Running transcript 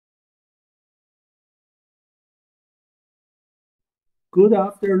Good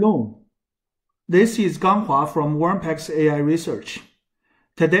afternoon. This is Ganghua from Wormpex AI Research.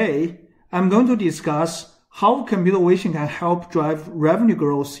 Today, I'm going to discuss how computer vision can help drive revenue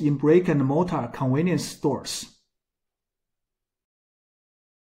growth in brick-and-mortar convenience stores.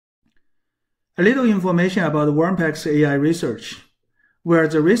 A little information about Wormpex AI Research. We are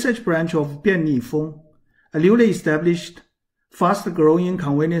the research branch of 便利蜂, a newly established, fast-growing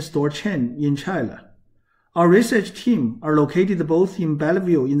convenience store chain in China. Our research team are located both in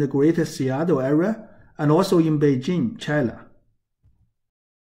Bellevue in the Greater Seattle area and also in Beijing, China.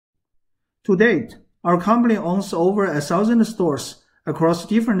 To date, our company owns over 1,000 stores across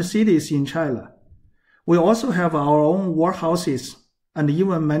different cities in China. We also have our own warehouses and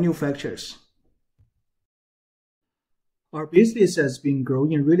even manufacturers. Our business has been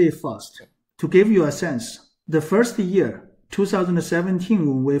growing really fast. To give you a sense, the first year, 2017,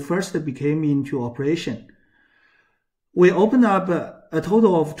 when we first became into operation, we opened up a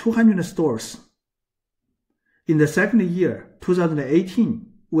total of 200 stores. In the second year, 2018,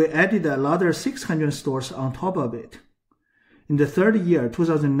 we added another 600 stores on top of it. In the third year,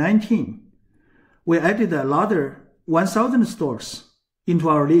 2019, we added another 1,000 stores into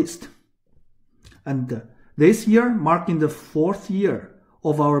our list. And this year, marking the fourth year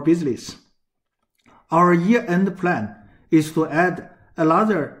of our business, our year-end plan is to add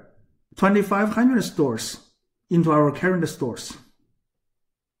another 2,500 stores into our current stores.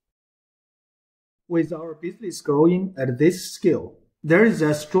 With our business growing at this scale, there is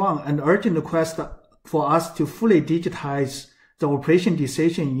a strong and urgent quest for us to fully digitize the operation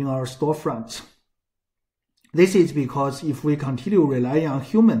decision in our storefronts. This is because if we continue relying on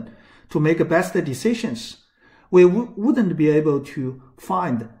humans to make best decisions, we wouldn't be able to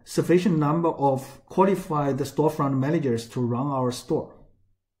find sufficient number of qualified storefront managers to run our store.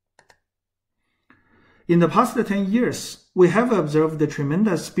 In the past 10 years, we have observed the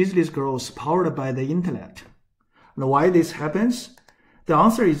tremendous business growth powered by the internet. And why this happens? The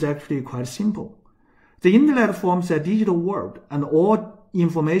answer is actually quite simple. The internet forms a digital world, and all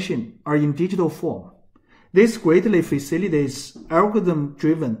information are in digital form. This greatly facilitates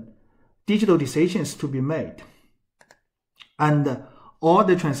algorithm-driven digital decisions to be made. And all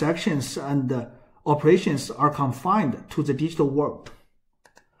the transactions and operations are confined to the digital world.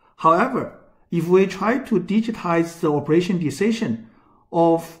 However, if we try to digitize the operation decision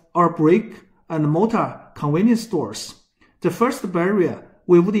of our brick-and-mortar convenience stores, the first barrier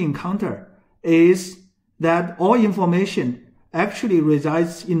we would encounter is that all information actually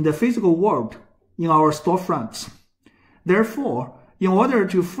resides in the physical world in our storefronts. Therefore, in order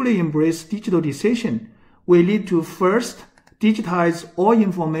to fully embrace digital decision, we need to first digitize all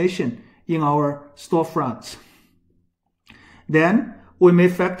information in our storefronts. Then, we may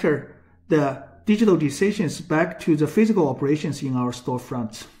factor the digital decisions back to the physical operations in our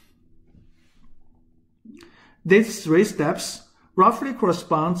storefronts. These three steps roughly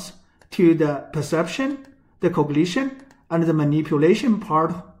corresponds to the perception, the cognition, and the manipulation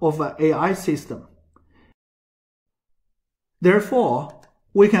part of an AI system. Therefore,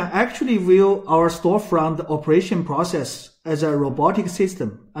 we can actually view our storefront operation process as a robotic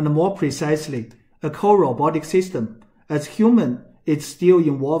system, and more precisely, a co-robotic system, as human is still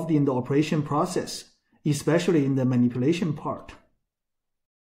involved in the operation process, especially in the manipulation part.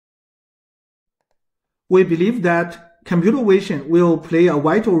 We believe that computer vision will play a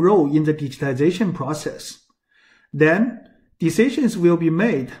vital role in the digitization process. Then, decisions will be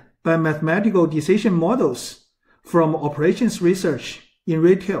made by mathematical decision models from operations research in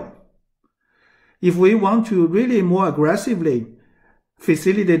retail. If we want to really more aggressively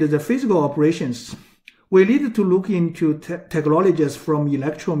facilitate the physical operations, we need to look into technologies from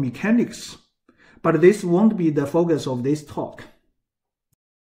electromechanics, but this won't be the focus of this talk.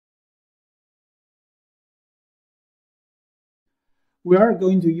 We are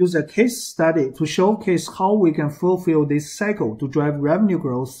going to use a case study to showcase how we can fulfill this cycle to drive revenue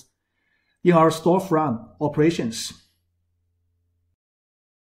growth in our storefront operations.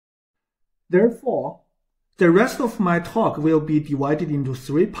 Therefore, the rest of my talk will be divided into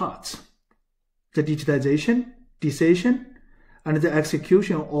three parts: the digitization, decision, and the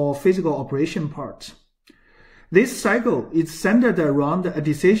execution of physical operation parts. This cycle is centered around a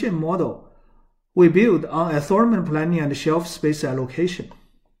decision model we build on assortment planning and shelf space allocation.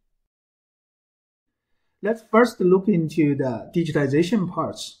 Let's first look into the digitization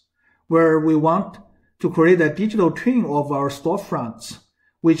parts, where we want to create a digital twin of our storefronts,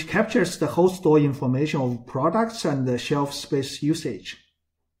 which captures the whole store information of products and the shelf space usage.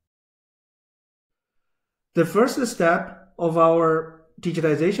 The first step of our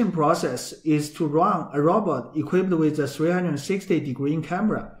digitization process is to run a robot equipped with a 360-degree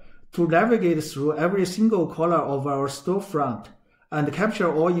camera to navigate through every single corner of our storefront and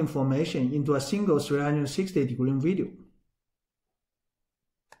capture all information into a single 360-degree video.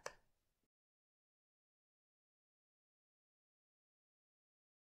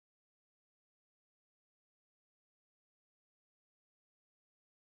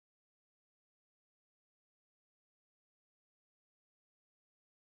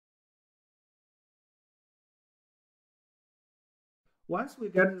 Once we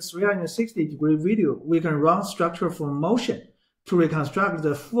get the 360-degree video, we can run structure from motion to reconstruct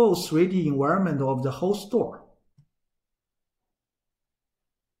the full 3D environment of the whole store.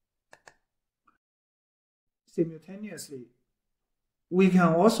 Simultaneously, we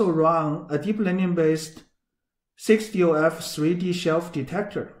can also run a deep learning-based 6DOF 3D shelf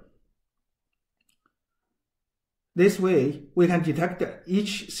detector. This way, we can detect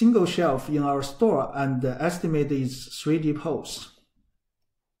each single shelf in our store and estimate its 3D pose.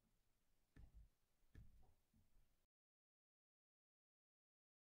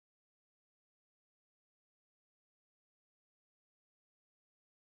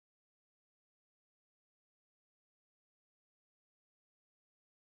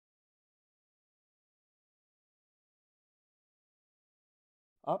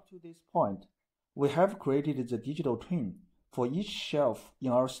 Up to this point, we have created the digital twin for each shelf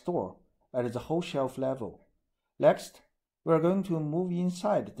in our store at the whole shelf level. Next, we are going to move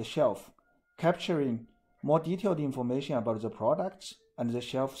inside the shelf, capturing more detailed information about the products and the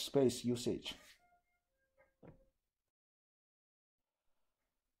shelf space usage.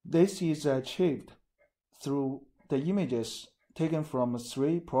 This is achieved through the images taken from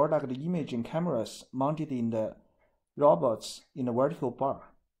 3 product imaging cameras mounted in the robots in the vertical bar.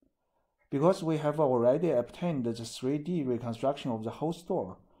 Because we have already obtained the 3D reconstruction of the whole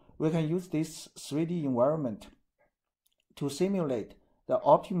store, we can use this 3D environment to simulate the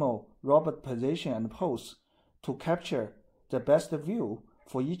optimal robot position and pose to capture the best view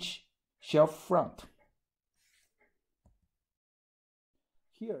for each shelf front.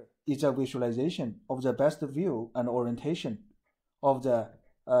 Here is a visualization of the best view and orientation of the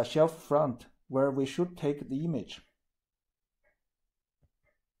shelf front where we should take the image.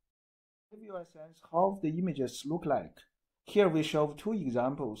 To give you a sense how the images look like, here we show 2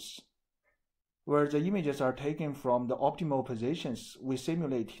 examples where the images are taken from the optimal positions we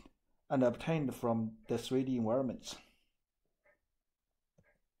simulated and obtained from the 3D environments.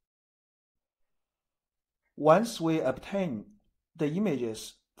 Once we obtain the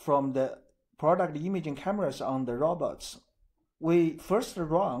images from the product imaging cameras on the robots, we first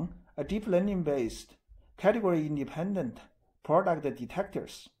run a deep learning-based category-independent product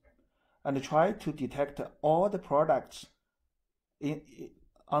detectors and try to detect all the products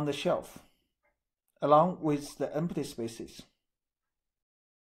on the shelf, along with the empty spaces.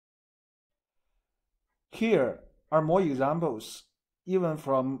 Here are more examples, even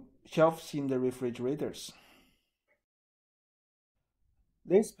from shelves in the refrigerators.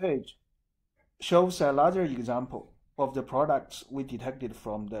 This page shows another example of the products we detected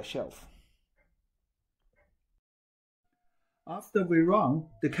from the shelf. After we run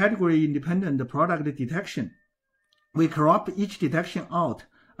the category-independent product detection, we crop each detection out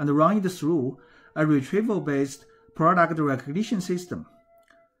and run it through a retrieval-based product recognition system.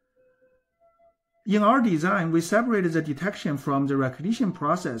 In our design, we separated the detection from the recognition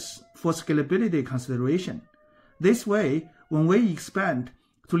process for scalability consideration. This way, when we expand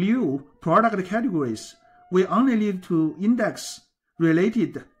to new product categories, we only need to index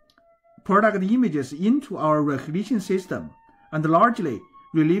related product images into our recognition system, and largely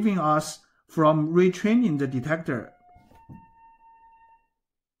relieving us from retraining the detector.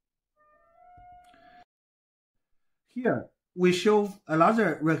 Here, we show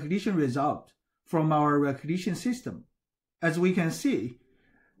another recognition result from our recognition system. As we can see,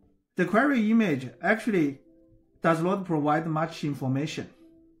 the query image actually does not provide much information.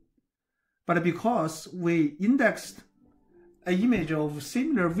 But because we indexed an image of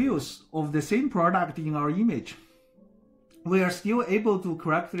similar views of the same product in our image, we are still able to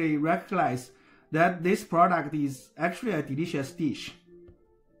correctly recognize that this product is actually a delicious dish.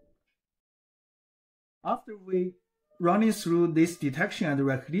 After we running through this detection and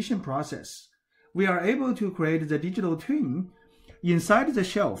recognition process, we are able to create the digital twin inside the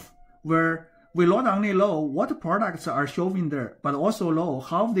shelf, where we not only know what products are shown there, but also know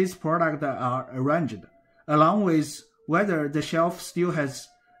how these products are arranged, along with whether the shelf still has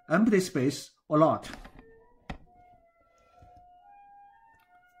empty space or not.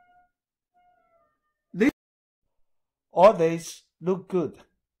 All this look good.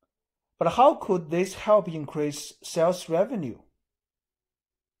 But how could this help increase sales revenue?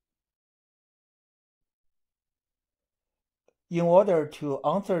 In order to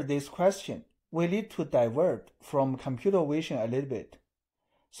answer this question, we need to divert from computer vision a little bit.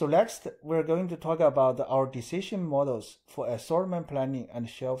 So next, we're going to talk about our decision models for assortment planning and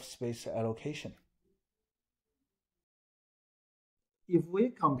shelf space allocation. If we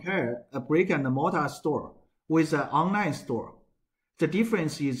compare a brick-and-mortar store with an online store, the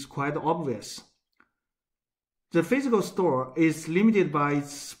difference is quite obvious. The physical store is limited by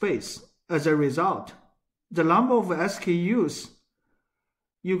its space. As a result, the number of SKUs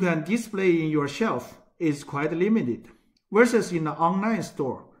you can display in your shelf is quite limited. Versus in the online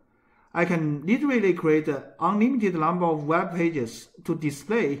store, I can literally create an unlimited number of web pages to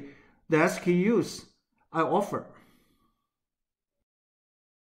display the SKUs I offer.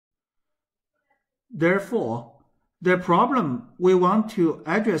 Therefore, the problem we want to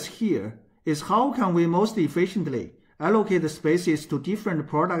address here is how can we most efficiently allocate the spaces to different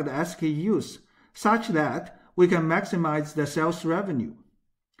product SKUs such that we can maximize the sales revenue.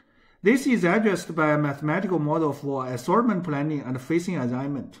 This is addressed by a mathematical model for assortment planning and facing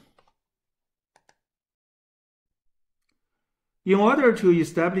assignment. In order to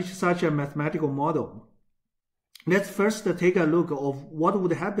establish such a mathematical model, let's first take a look at what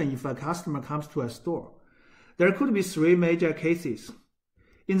would happen if a customer comes to a store. There could be three major cases.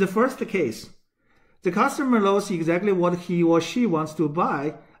 In the first case, the customer knows exactly what he or she wants to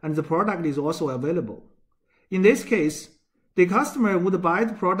buy and the product is also available. In this case, the customer would buy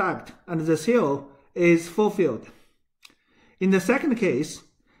the product and the sale is fulfilled. In the second case,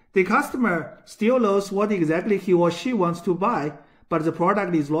 the customer still knows what exactly he or she wants to buy, but the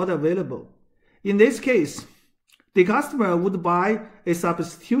product is not available. In this case, the customer would buy a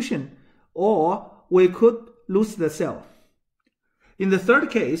substitution or we could lose the sale. In the third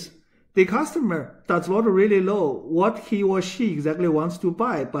case, the customer does not really know what he or she exactly wants to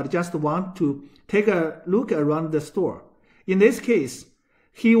buy, but just want to take a look around the store. In this case,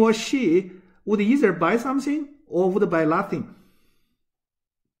 he or she would either buy something or would buy nothing.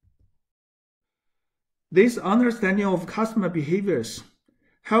 This understanding of customer behaviors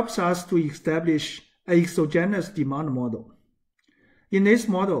helps us to establish an exogenous demand model. In this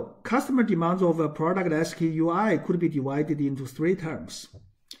model, customer demands of a product SKUI could be divided into three terms.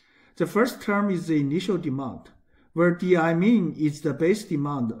 The first term is the initial demand, where DI_min is the base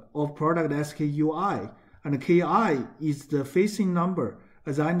demand of product SKUI, and KI is the facing number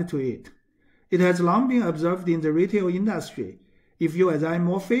assigned to it. It has long been observed in the retail industry. If you assign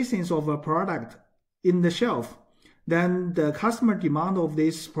more facings of a product in the shelf, then the customer demand of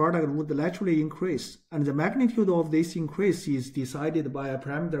this product would naturally increase, and the magnitude of this increase is decided by a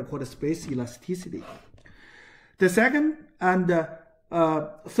parameter called space elasticity. The second and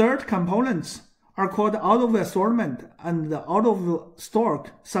third components are called out of assortment and out of stock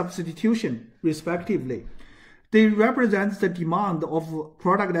substitution, respectively. They represent the demand of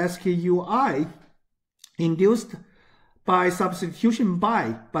product SKUI induced by substitution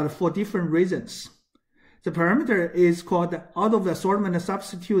by, but for different reasons. The parameter is called out of assortment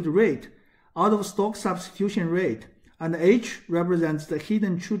substitute rate, out of stock substitution rate, and H represents the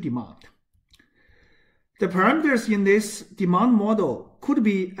hidden true demand. The parameters in this demand model could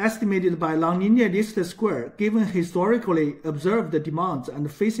be estimated by nonlinear least square given historically observed demands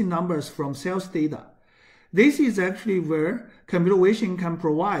and facing numbers from sales data. This is actually where computer vision can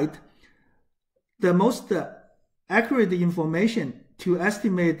provide the most accurate information to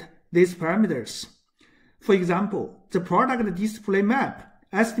estimate these parameters. For example, the product display map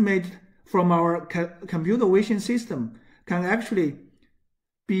estimated from our computer vision system can actually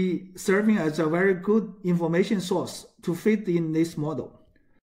be serving as a very good information source to fit in this model.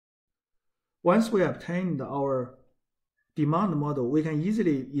 Once we obtained our demand model, we can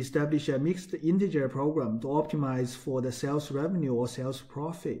easily establish a mixed integer program to optimize for the sales revenue or sales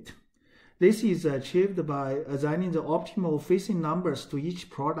profit. This is achieved by assigning the optimal facing numbers to each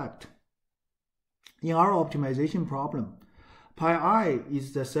product. In our optimization problem, pi I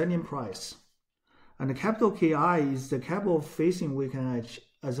is the selling price, and capital Ki is the capital facing we can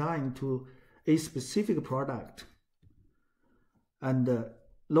assign to a specific product. And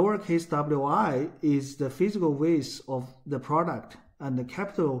lowercase wi is the physical width of the product, and the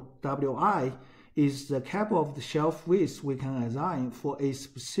capital Wi is the cap of the shelf width we can assign for a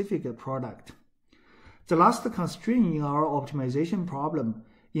specific product. The last constraint in our optimization problem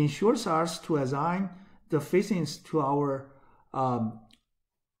ensures us to assign the facings to our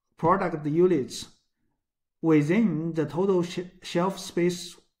product units within the total shelf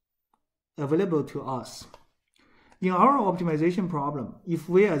space available to us. In our optimization problem, if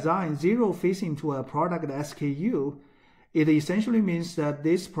we assign 0 facing to a product SKU, it essentially means that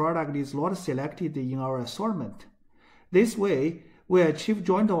this product is not selected in our assortment. This way, we achieve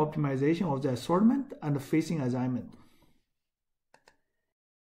joint optimization of the assortment and facing assignment.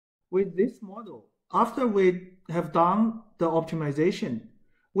 With this model, after we have done the optimization,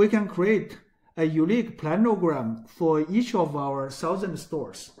 we can create a unique planogram for each of our 1,000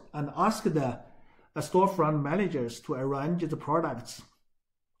 stores and ask the storefront managers to arrange the products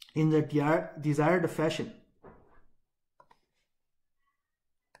in the desired fashion.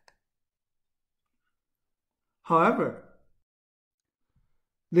 However,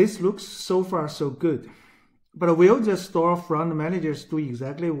 this looks so far so good. But will the storefront managers do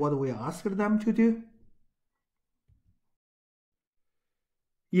exactly what we asked them to do?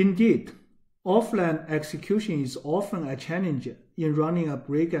 Indeed, offline execution is often a challenge in running a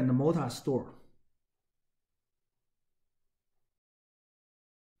brick-and-mortar store.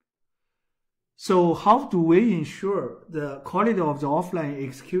 So how do we ensure the quality of the offline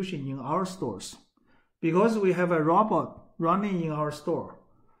execution in our stores? Because we have a robot running in our store.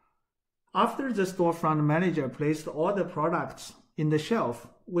 After the storefront manager placed all the products in the shelf,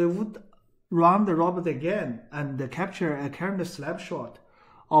 we would run the robot again and capture a current snapshot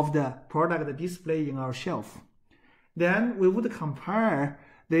of the product display in our shelf. Then we would compare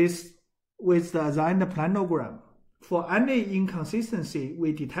this with the assigned planogram. For any inconsistency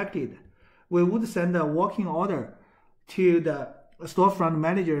we detected, we would send a working order to the storefront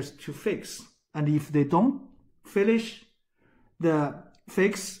managers to fix. And if they don't finish the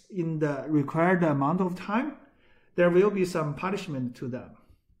fix in the required amount of time, there will be some punishment to them.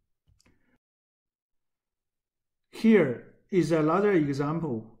 Here is another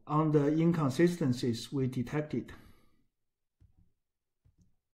example on the inconsistencies we detected.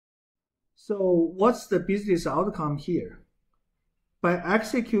 So what's the business outcome here? By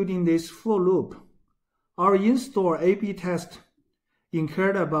executing this for loop, our in-store A/B test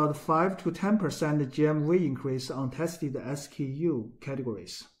incurred about 5 to 10% GMV increase on tested SKU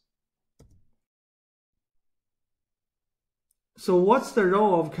categories. So what's the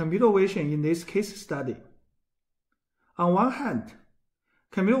role of computer vision in this case study? On one hand,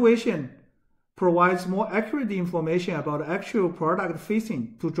 computer vision provides more accurate information about actual product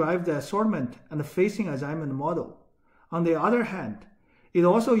facing to drive the assortment and facing assignment model. On the other hand, it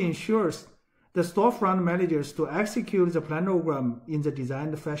also ensures the storefront managers to execute the planogram in the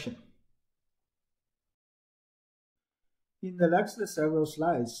designed fashion. In the next several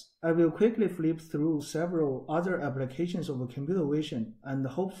slides, I will quickly flip through several other applications of computer vision and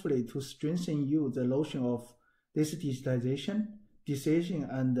hopefully to strengthen you the notion of this digitization, decision,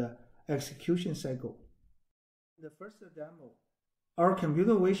 and execution cycle. In the first demo, our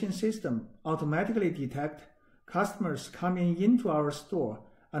computer vision system automatically detects customers coming into our store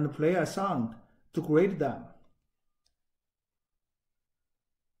and play a sound to grade them.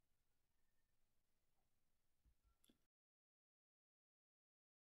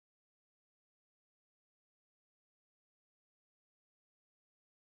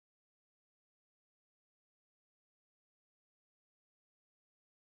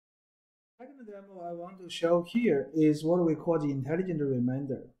 The second demo I want to show here is what we call the intelligent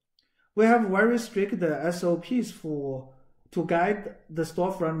reminder. We have very strict SOPs to guide the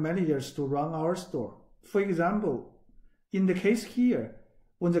storefront managers to run our store. For example, in the case here,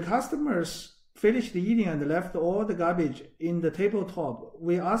 when the customers finished eating and left all the garbage in the tabletop,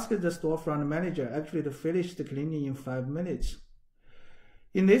 we asked the storefront manager actually to finish the cleaning in 5 minutes.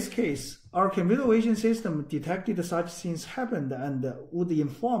 In this case, our computer vision system detected such things happened and would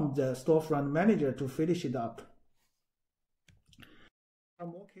inform the storefront manager to finish it up. For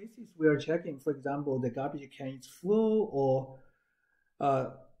more cases we are checking, for example, the garbage can is full or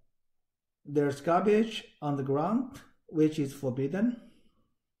there's garbage on the ground, which is forbidden,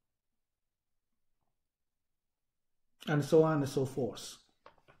 and so on and so forth.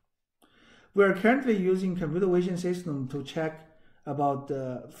 We are currently using computer vision system to check about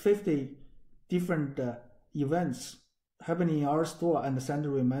 50 different events happening in our store and send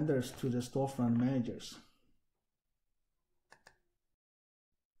reminders to the storefront managers.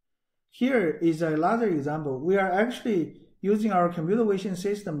 Here is another example. We are actually using our computer vision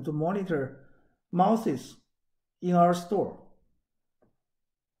system to monitor mouses in our store.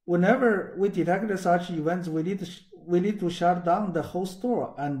 Whenever we detect such events, we need to shut down the whole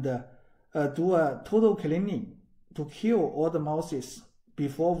store and do a total cleaning to kill all the mouses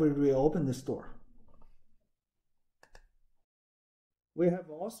before we reopen the store. We have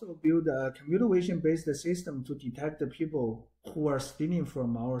also built a computer vision-based system to detect the people who are stealing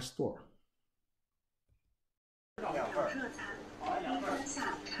from our store.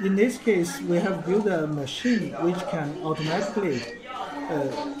 In this case, we have built a machine which can automatically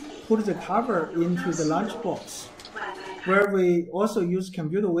put the cover into the lunchbox, where we also use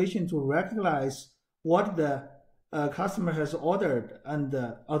computer vision to recognize what the customer has ordered and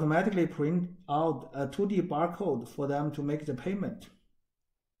automatically print out a 2D barcode for them to make the payment.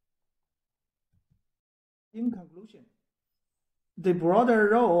 In conclusion, the broader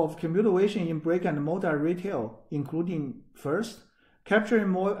role of computer vision in brick-and-mortar retail, including first, capturing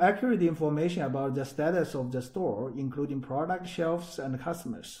more accurate information about the status of the store, including product shelves and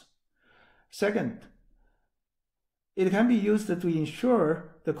customers. Second, it can be used to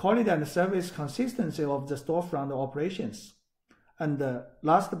ensure the quality and service consistency of the storefront operations. And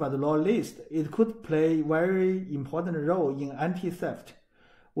last but not least, it could play a very important role in anti-theft,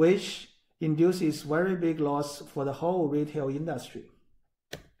 which induces very big loss for the whole retail industry.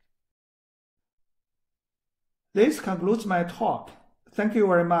 This concludes my talk. Thank you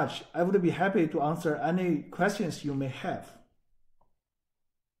very much. I would be happy to answer any questions you may have.